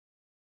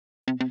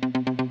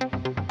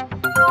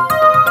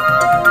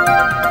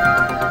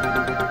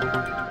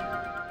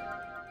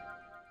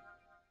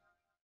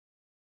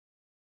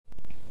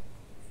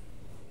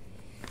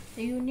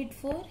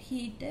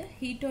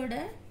heat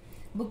oda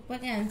book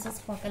pack answers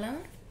pakkalam.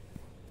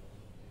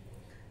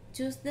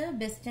 Choose the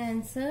best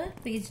answer.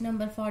 Page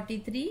number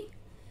 43.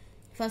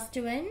 First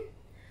one,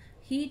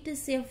 heat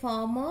is a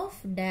form of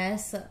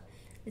dash.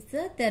 It's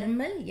a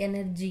thermal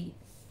energy.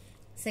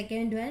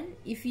 Second one,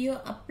 if you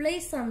apply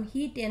some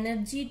heat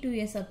energy to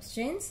a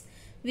substance,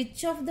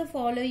 which of the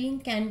following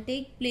can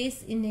take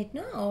place in it?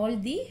 No, all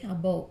the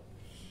above.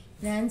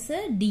 The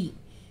answer D.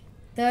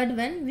 Third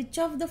one, which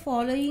of the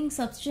following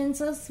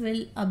substances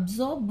will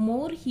absorb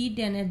more heat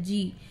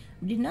energy?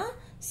 Dina,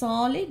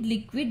 solid,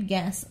 liquid,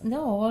 gas. The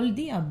all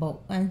the above.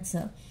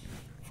 Answer.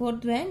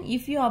 Fourth one,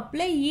 if you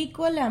apply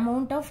equal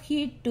amount of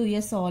heat to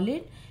a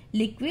solid,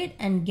 liquid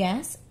and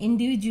gas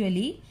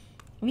individually,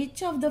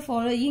 which of the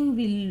following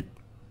will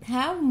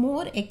have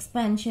more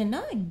expansion?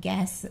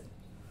 Gas.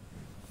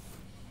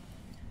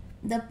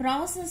 The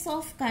process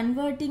of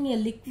converting a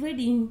liquid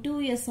into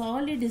a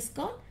solid is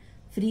called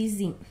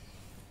freezing.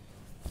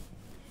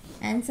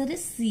 Answer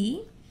is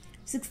C.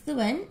 Sixth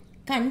one,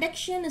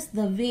 conduction is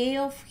the way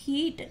of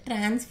heat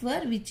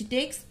transfer which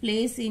takes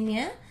place in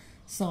a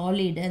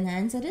solid, and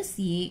answer is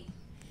A.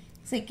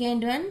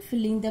 Second one,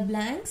 filling the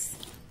blanks.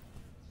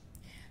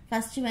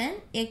 First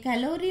one, a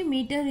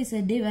calorimeter is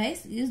a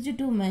device used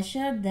to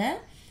measure the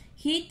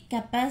heat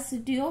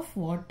capacity of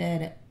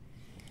water.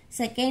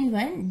 Second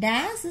one,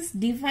 dash is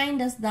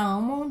defined as the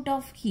amount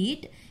of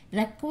heat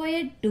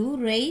required to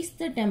raise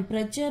the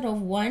temperature of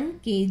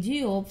 1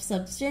 kg of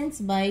substance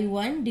by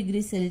 1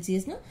 degree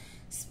Celsius. No?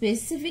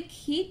 Specific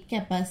heat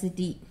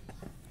capacity.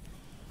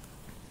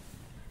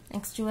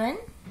 Next one.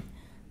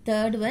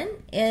 Third one,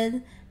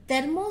 a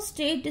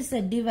thermostat is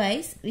a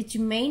device which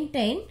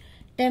maintains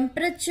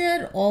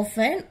temperature of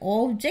an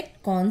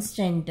object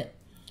constant.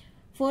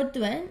 Fourth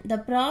one, the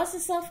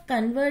process of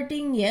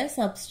converting a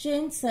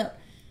substance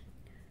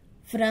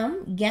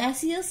from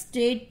gaseous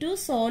state to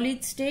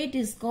solid state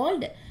is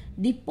called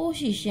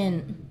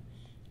deposition.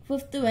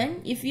 Fifth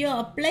one, if you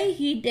apply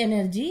heat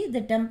energy,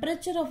 the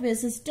temperature of a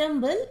system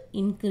will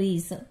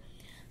increase.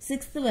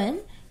 Sixth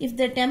one, if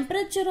the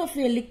temperature of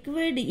a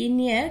liquid in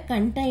a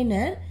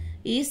container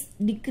is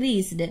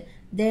decreased,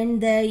 then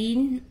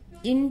the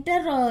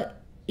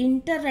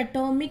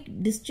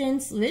interatomic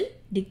distance will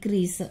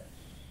decrease.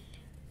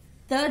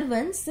 Third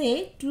one,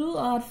 say true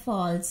or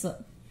false.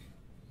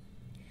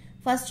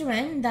 First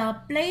one, the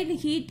applied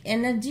heat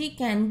energy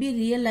can be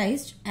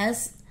realized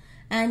as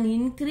an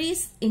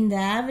increase in the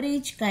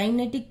average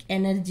kinetic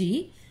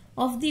energy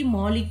of the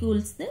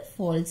molecules. The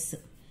false.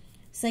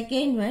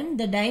 Second one,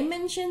 the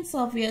dimensions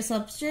of a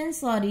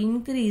substance are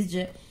increased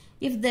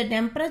if the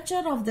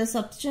temperature of the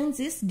substance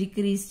is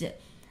decreased.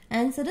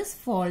 Answer is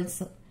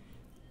false.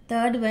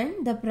 Third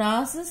one, the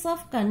process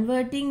of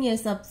converting a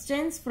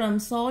substance from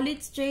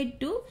solid state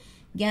to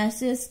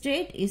gaseous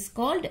state is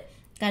called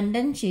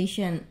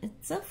condensation.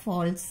 It's a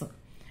false.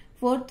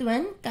 Fourth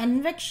one,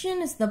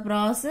 convection is the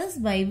process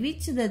by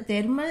which the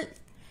thermal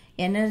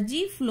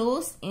energy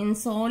flows in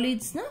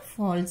solids.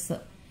 False.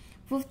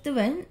 Fifth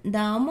one, the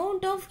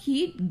amount of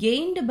heat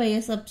gained by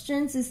a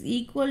substance is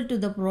equal to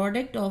the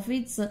product of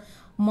its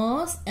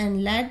mass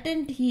and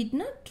latent heat.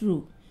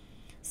 True.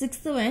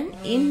 Sixth one,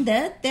 in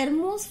the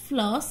thermos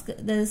flask,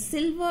 the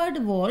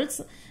silvered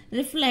walls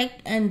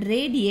reflect and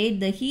radiate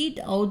the heat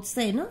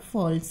outside.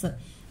 False.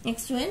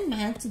 Next one,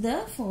 match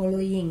the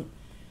following.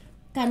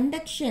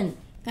 Conduction,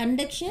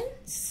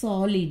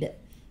 solid.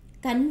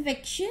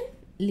 Convection,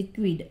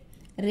 liquid.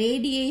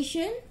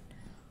 Radiation,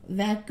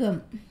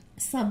 vacuum.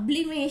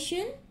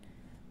 Sublimation,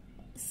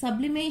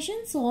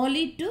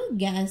 solid to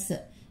gas.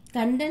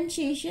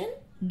 Condensation,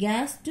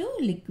 gas to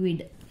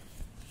liquid.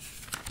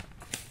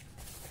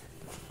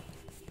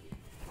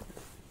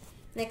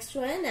 Next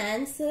one,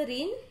 answer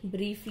in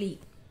briefly.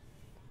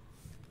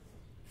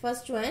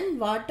 First one,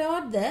 what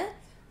are the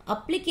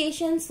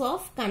applications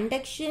of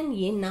conduction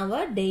in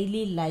our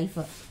daily life?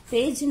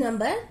 Page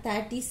number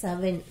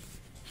 37.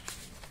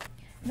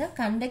 The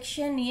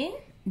conduction in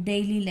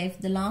daily life,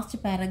 the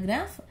last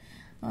paragraph.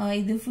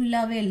 Idu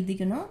fullave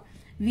eludikano.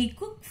 We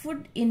cook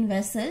food in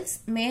vessels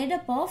made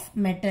up of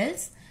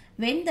metals.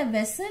 When the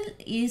vessel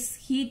is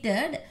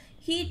heated,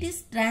 heat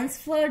is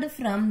transferred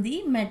from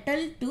the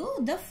metal to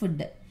the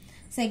food.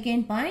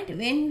 Second point,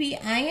 when we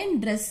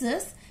iron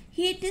dresses,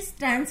 heat is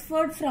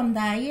transferred from the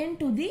iron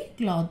to the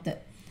cloth.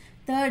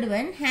 Third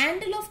one,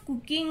 handle of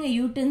cooking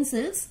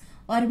utensils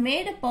are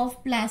made up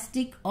of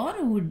plastic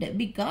or wood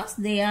because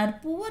they are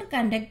poor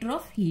conductor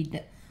of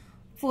heat.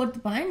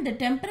 Fourth point, the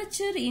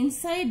temperature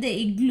inside the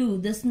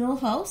igloo, the snow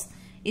house,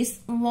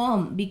 is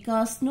warm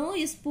because snow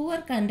is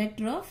poor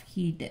conductor of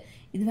heat.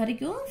 This is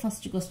the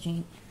first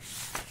question.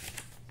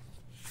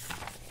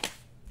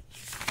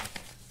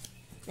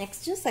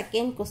 Next,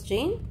 second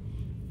question.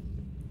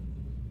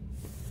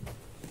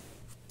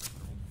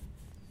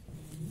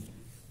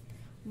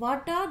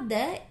 What are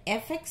the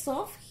effects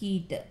of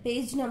heat?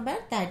 Page number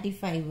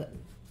 35.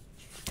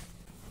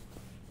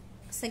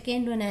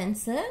 Second one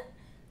answer.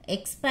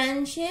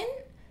 Expansion,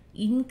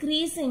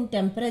 increase in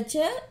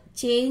temperature,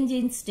 change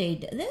in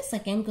state. The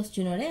second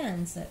question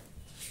answer.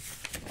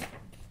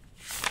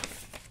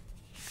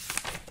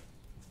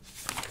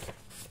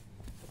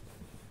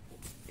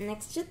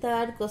 Next,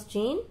 third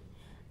question.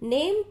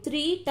 Name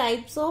 3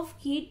 types of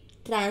heat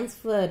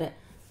transfer.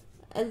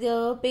 The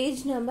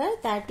page number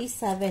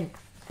 37.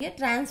 Here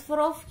transfer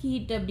of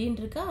heat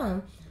அப்படின்றிருக்கா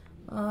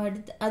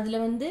அதுல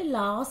வந்து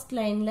last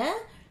lineல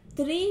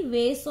 3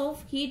 ways of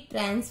heat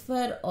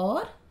transfer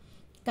or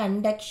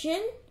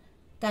conduction,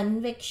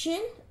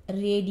 convection,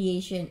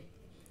 radiation.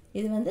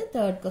 இது வந்து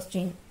third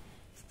question.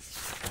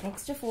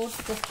 Next, fourth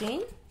question.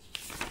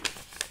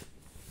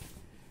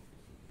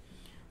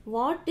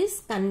 What is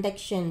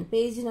conduction?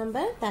 Page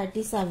number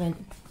 37.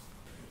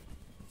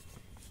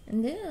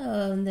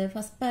 இந்த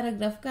first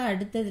paragraph க்கு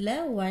அடுத்ததுல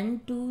 1,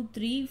 2,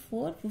 3,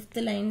 4, 5th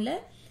lineல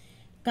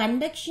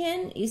conduction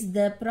is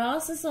the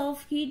process of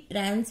heat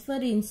transfer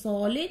in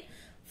solid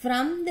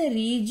from the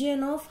region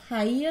of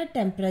higher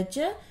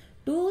temperature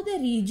to the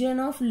region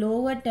of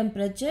lower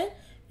temperature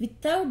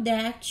without the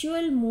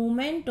actual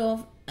movement of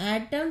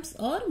atoms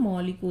or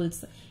molecules.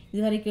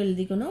 இது வரைக்கும்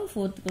எழுதிக்கணும்.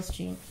 Fourth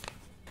question.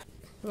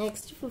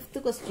 Next, fifth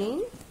question.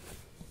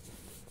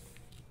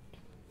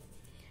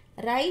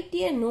 Write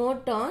a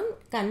note on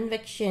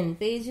convection.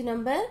 Page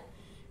number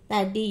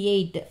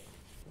 38.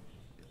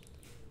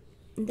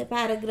 இந்த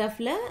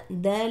paragraphல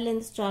the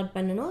start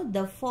பண்ணணும்.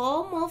 The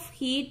form of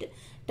heat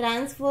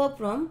transfer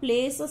from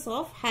places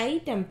of high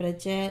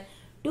temperature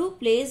to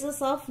places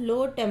of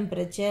low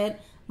temperature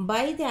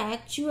by the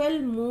actual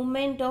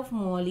movement of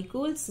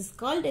molecules is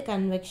called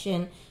convection.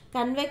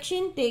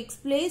 Convection takes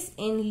place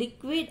in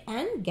liquid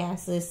and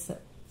gases.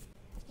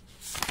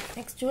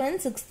 Next one,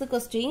 sixth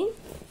question.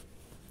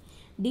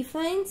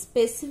 Define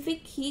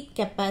specific heat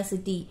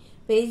capacity.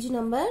 Page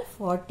number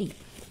 40.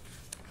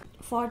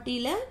 40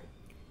 la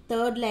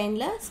third line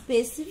la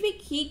specific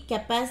heat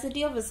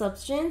capacity of a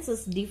substance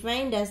is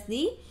defined as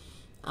the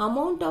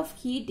amount of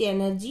heat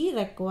energy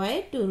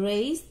required to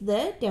raise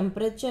the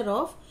temperature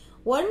of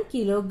 1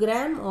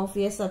 kilogram of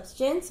a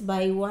substance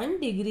by 1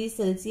 degree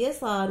Celsius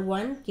or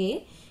 1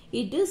 K.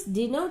 It is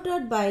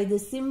denoted by the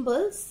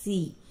symbol C.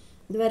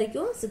 இது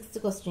வரைக்கும் 6th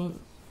question.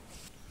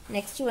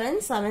 Next one,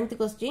 7th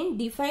question.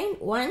 Define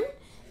 1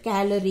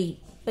 calorie.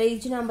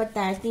 Page number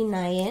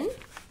 39.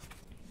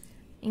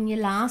 இங்க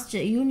last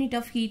unit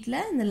of heatல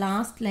இந்த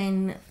last line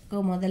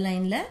முதல்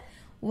lineல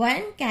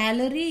 1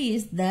 calorie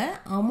is the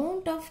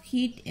amount of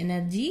heat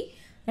energy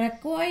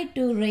required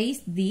to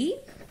raise the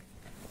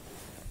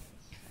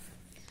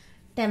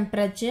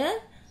temperature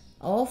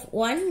of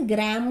 1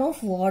 gram of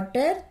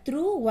water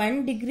through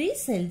 1 degree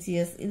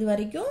Celsius. இது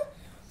வரைக்கும்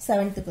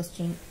 7th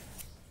question.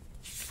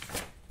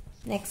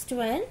 Next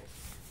one,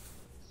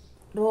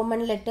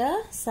 Roman letter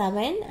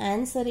 7,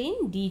 answer in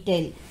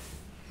detail.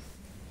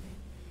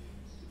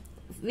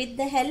 With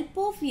the help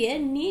of a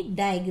neat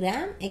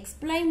diagram,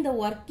 explain the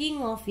working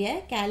of a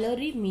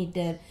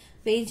calorimeter.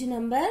 Page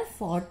number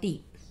 40.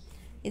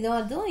 இது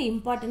வந்து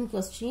important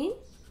question.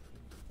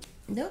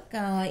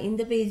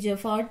 இந்த page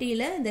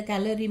 40ல இந்த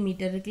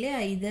calorimeter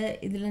இருக்குல்லையா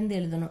இதுல இருந்து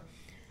எழுதணும்.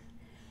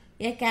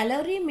 A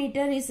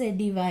calorimeter is a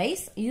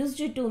device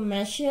used to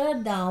measure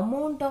the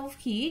amount of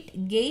heat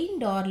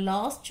gained or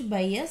lost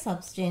by a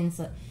substance.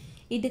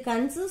 It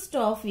consists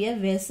of a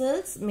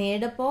vessels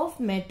made up of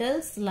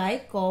metals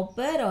like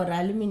copper or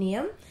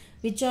aluminium,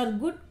 which are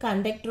good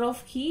conductor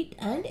of heat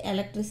and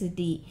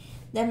electricity.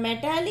 The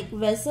metallic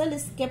vessel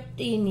is kept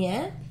in a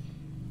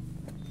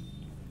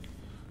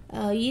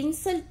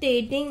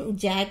insulating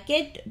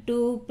jacket to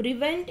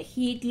prevent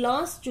heat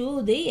loss to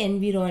the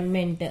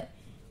environment.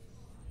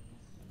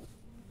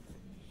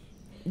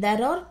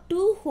 There are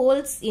 2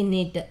 holes in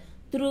it.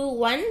 Through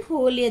one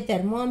hole a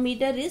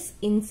thermometer is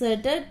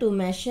inserted to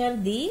measure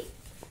the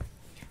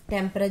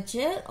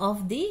temperature of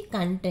the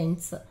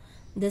contents.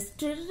 The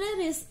stirrer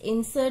is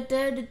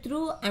inserted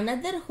through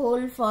another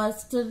hole for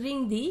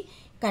stirring the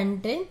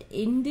content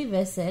in the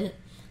vessel.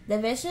 The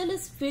vessel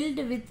is filled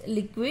with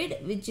liquid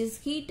which is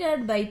heated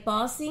by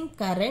passing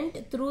current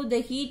through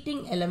the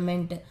heating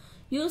element.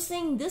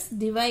 Using this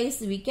device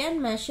we can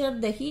measure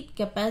the heat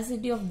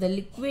capacity of the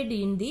liquid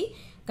in the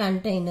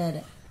container.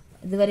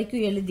 இது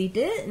வரைக்கும்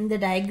எழுதிட்டு இந்த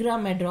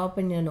diagram draw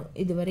பண்ணணும்.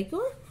 இது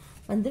வரைக்கும்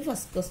வந்து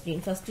first question,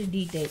 first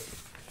detail.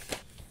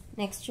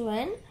 Next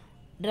one,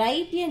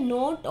 write a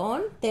note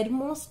on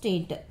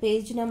thermostat.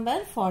 Page number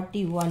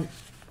 41.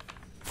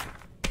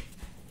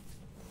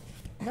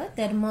 The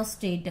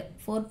thermostat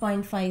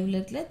 4.5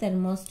 இருக்குல்ல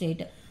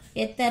thermostat.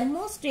 A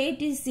thermostat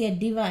is a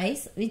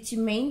device which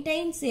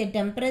maintains a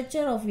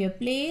temperature of a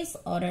place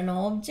or an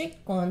object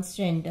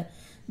constant.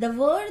 The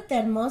word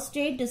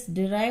thermostat is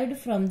derived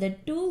from the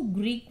 2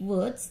 Greek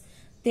words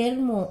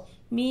thermo,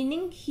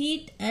 meaning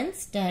heat, and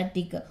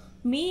static,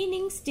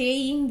 meaning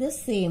staying the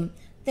same.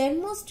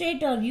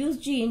 Thermostat are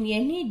used in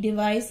any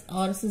device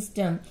or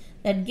system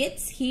that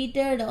gets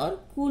heated or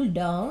cooled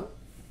down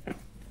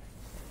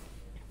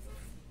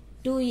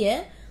to a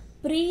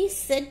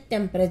preset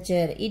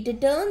temperature. It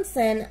turns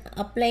an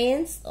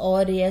appliance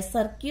or a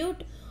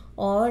circuit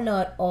on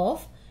or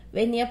off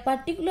when a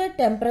particular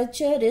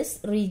temperature is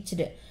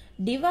reached.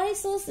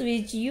 Devices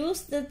which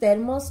use the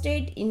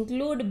thermostat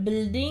include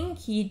building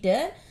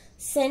heater,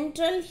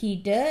 central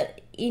heater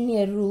in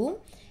a room,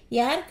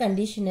 air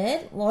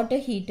conditioner, water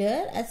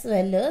heater as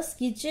well as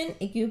kitchen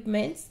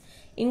equipments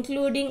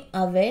including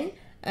oven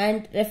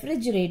and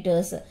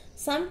refrigerators.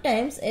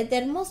 Sometimes a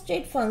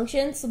thermostat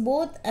functions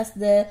both as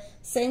the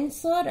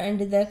sensor and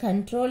the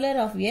controller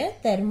of a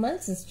thermal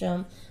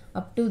system.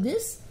 Up to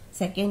this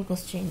second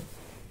question.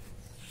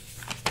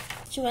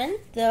 One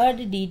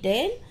third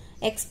detail.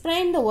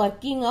 Explain the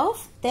working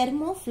of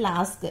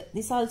thermoflask.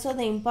 This is also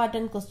the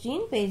important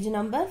question. Page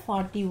number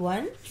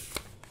 41.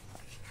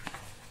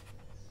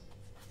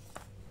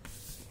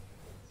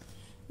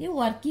 The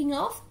working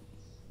of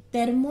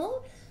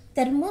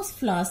thermos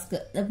flask.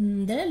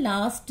 The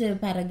last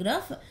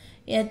paragraph.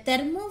 A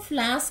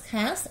thermoflask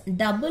has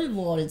double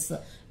walls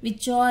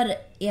which are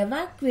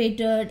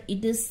evacuated.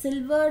 It is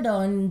silvered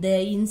on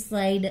the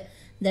inside.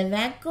 The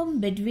vacuum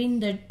between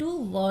the two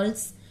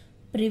walls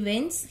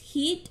prevents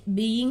heat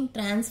being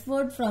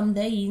transferred from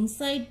the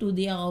inside to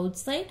the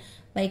outside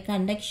by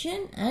conduction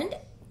and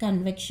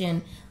convection.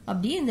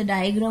 அப்படியே இந்த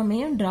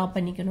டயக்ராமையும் draw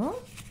பண்ணிக்கணும்.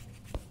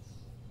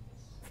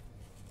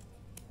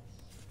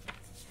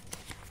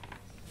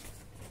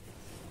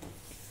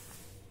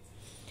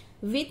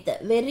 With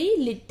very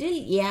little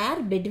air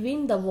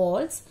between the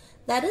walls,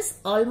 there is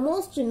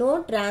almost no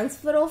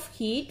transfer of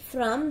heat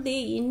from the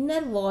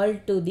inner wall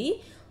to the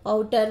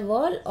outer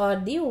wall or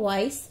the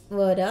vice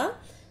versa.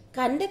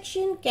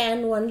 Conduction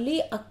can only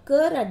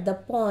occur at the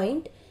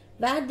point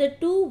where the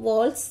two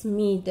walls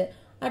meet,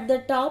 at the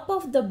top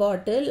of the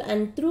bottle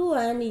and through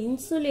an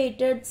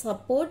insulated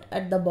support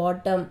at the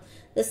bottom.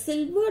 The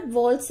silvered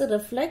walls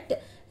reflect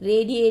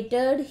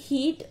radiated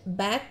heat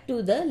back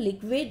to the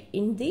liquid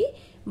in the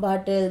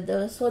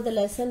bottle. So the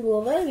lesson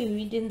over. We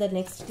meet in the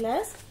next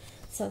class.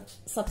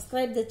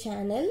 Subscribe the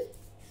channel.